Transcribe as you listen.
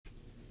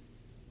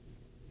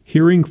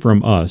Hearing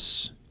from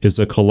Us is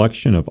a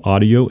collection of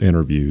audio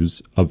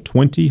interviews of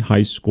 20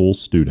 high school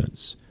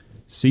students.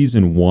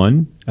 Season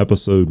 1,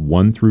 Episode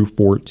 1 through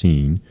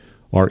 14,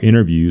 are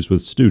interviews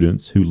with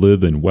students who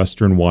live in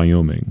western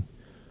Wyoming.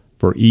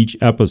 For each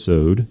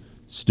episode,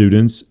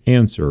 students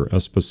answer a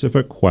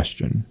specific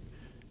question.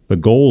 The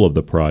goal of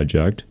the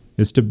project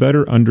is to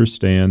better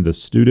understand the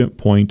student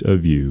point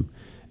of view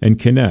and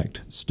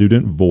connect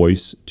student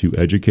voice to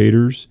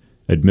educators,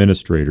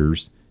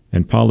 administrators,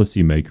 and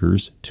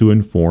policymakers to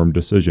inform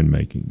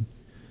decision-making.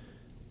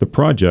 The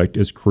project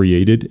is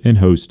created and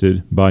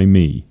hosted by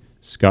me,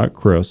 Scott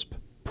Crisp,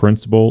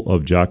 principal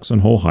of Jackson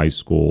Hole High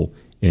School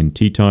in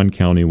Teton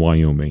County,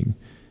 Wyoming,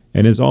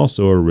 and is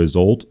also a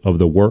result of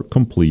the work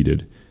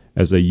completed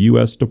as a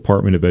U.S.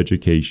 Department of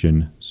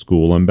Education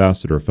School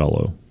Ambassador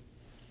Fellow.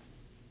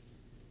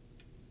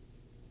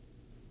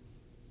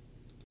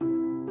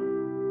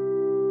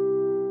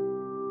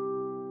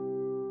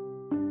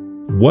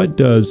 What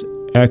does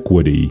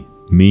equity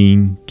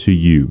mean to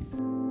you?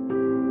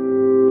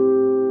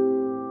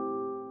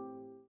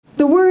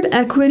 The word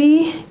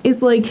equity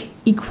is like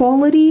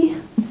equality,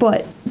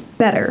 but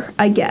better,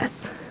 I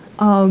guess.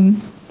 I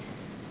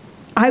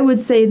would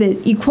say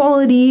that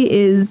equality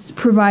is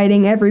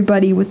providing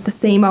everybody with the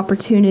same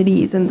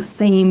opportunities and the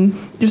same,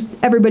 just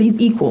everybody's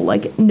equal,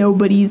 like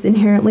nobody's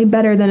inherently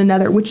better than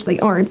another, which they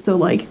aren't, so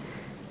like,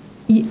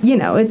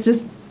 it's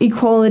just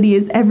equality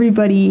is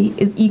everybody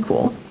is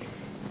equal.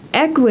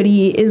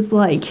 Equity is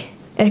like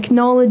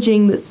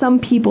acknowledging that some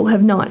people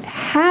have not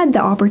had the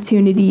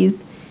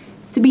opportunities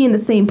to be in the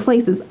same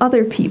place as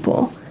other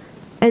people.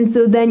 And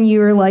so then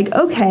you're like,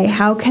 okay,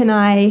 how can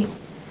I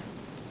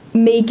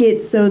make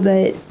it so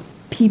that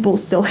people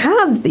still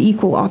have the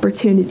equal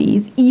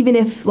opportunities, even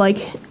if like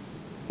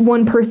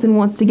one person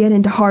wants to get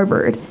into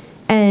Harvard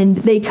and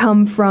they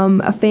come from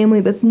a family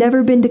that's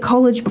never been to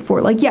college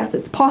before. Like, yes,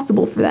 it's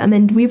possible for them,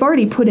 and we've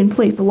already put in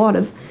place a lot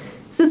of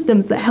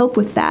systems that help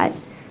with that.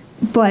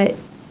 But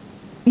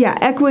yeah,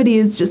 equity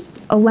is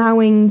just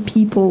allowing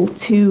people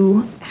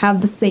to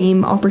have the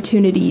same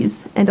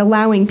opportunities and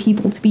allowing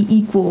people to be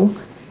equal,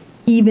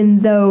 even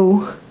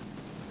though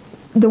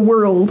the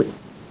world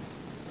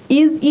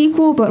is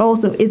equal but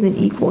also isn't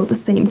equal at the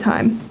same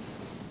time.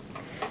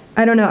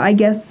 I don't know, I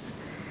guess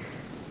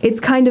it's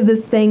kind of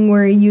this thing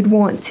where you'd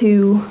want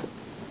to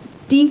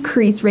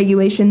decrease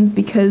regulations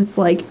because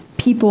like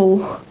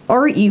people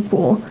are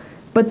equal,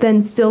 but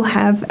then still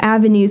have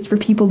avenues for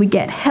people to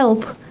get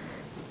help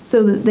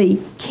so that they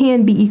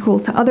can be equal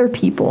to other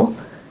people.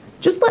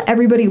 Just let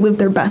everybody live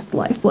their best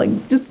life.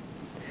 Like, just,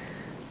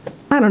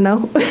 I don't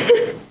know.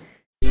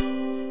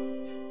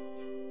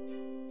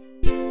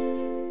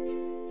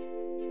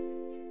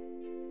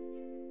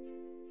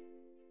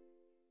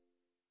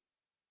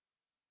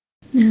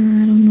 I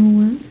don't know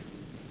what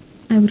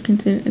I would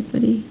consider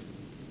equity.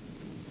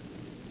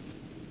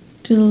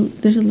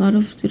 There's a lot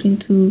of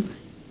students who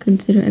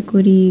consider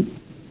equity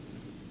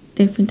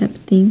different type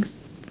of things.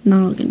 It's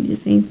not all going to be the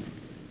same.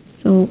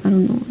 So I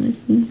don't know,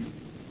 honestly.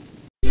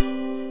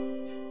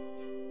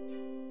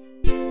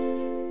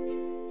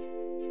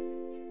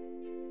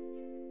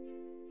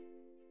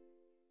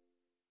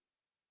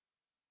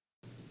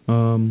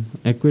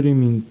 Equity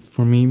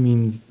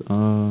means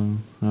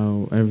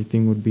how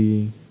everything would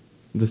be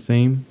the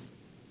same,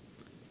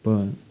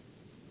 but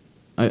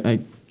I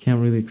can't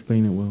really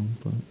explain it well,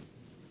 but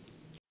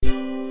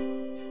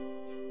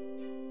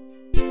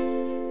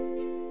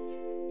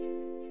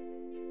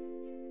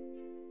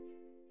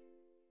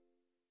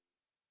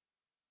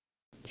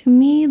to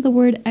me, the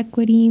word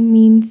equity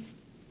means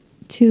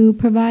to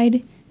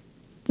provide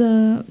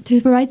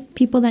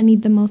people that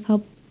need the most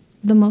help,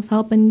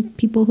 and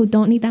people who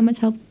don't need that much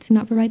help to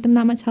not provide them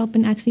that much help,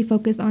 and actually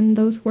focus on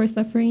those who are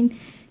suffering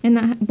and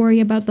not worry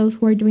about those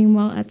who are doing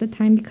well at the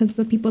time, because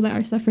the people that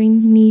are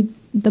suffering need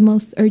the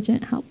most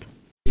urgent help.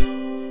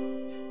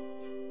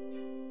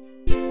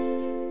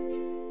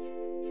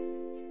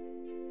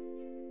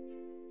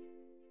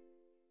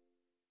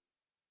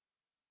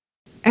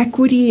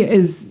 Equity,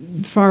 as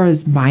far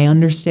as my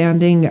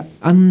understanding,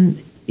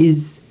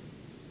 is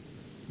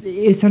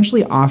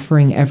essentially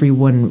offering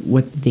everyone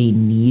what they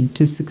need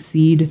to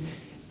succeed,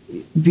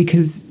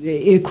 because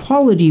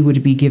equality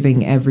would be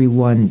giving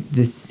everyone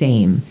the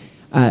same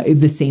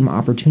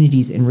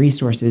opportunities and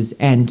resources.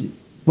 And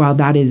while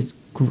that is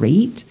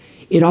great,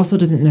 it also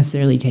doesn't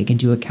necessarily take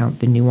into account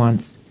the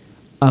nuance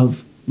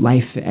of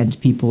life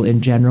and people in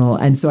general.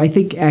 And so I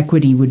think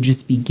equity would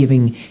just be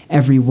giving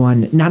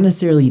everyone not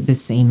necessarily the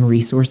same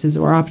resources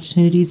or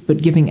opportunities,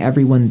 but giving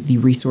everyone the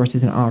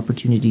resources and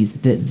opportunities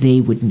that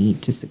they would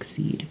need to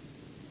succeed.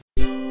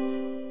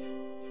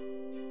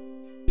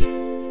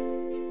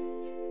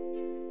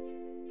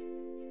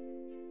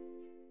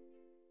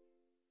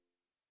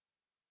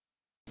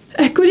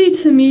 Equity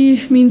to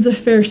me means a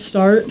fair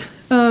start.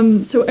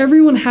 So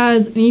everyone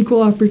has an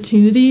equal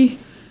opportunity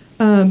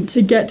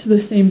to get to the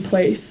same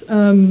place.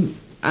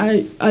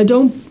 I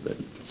don't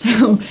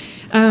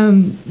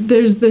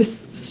there's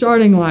this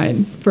starting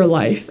line for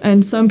life,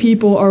 and some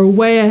people are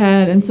way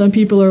ahead and some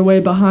people are way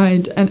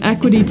behind. And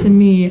equity to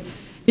me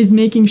is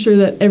making sure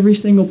that every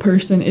single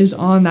person is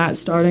on that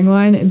starting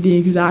line in the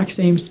exact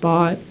same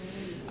spot,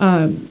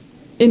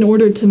 in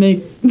order to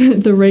make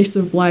the race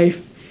of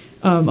life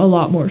a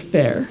lot more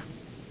fair.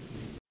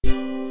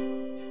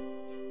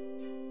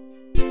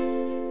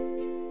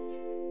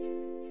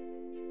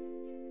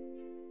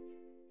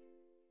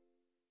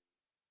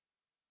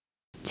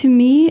 To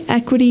me,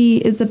 equity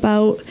is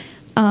about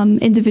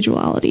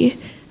individuality.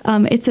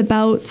 It's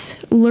about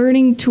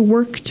learning to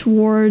work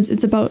towards,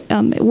 it's about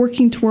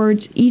working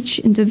towards each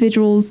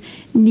individual's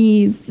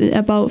needs,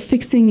 about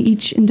fixing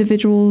each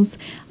individual's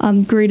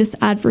greatest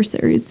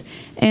adversaries.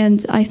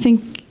 And I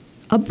think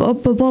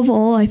above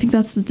all, I think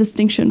that's the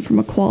distinction from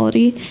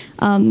equality.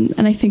 And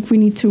I think we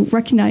need to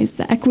recognize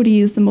that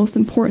equity is the most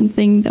important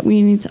thing that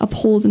we need to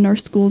uphold in our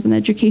schools and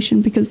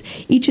education, because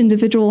each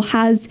individual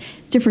has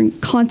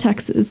different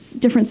contexts,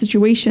 different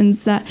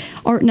situations that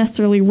aren't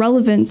necessarily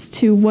relevant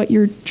to what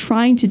you're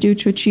trying to do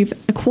to achieve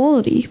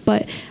equality.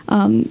 But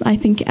I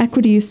think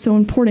equity is so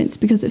important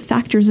because it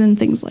factors in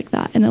things like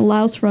that and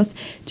allows for us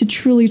to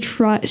truly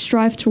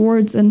strive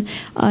towards a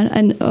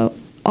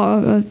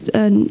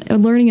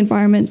learning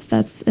environment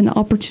that's an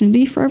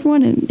opportunity for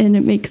everyone, and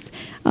it makes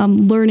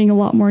learning a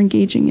lot more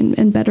engaging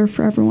and better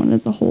for everyone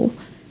as a whole.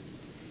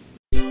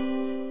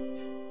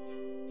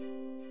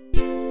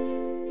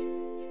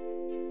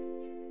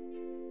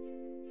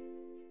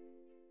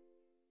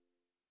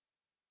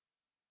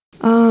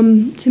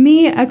 To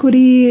me,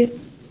 equity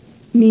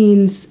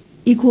means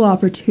equal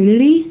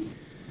opportunity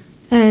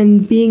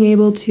and being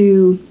able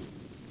to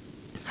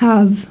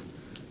have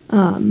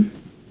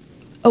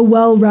a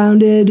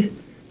well-rounded,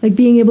 like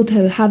being able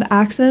to have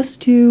access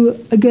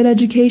to a good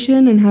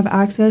education and have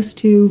access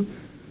to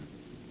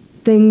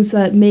things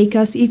that make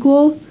us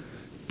equal,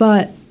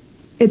 but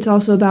it's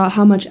also about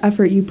how much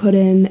effort you put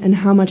in and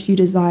how much you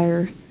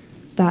desire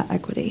that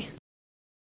equity.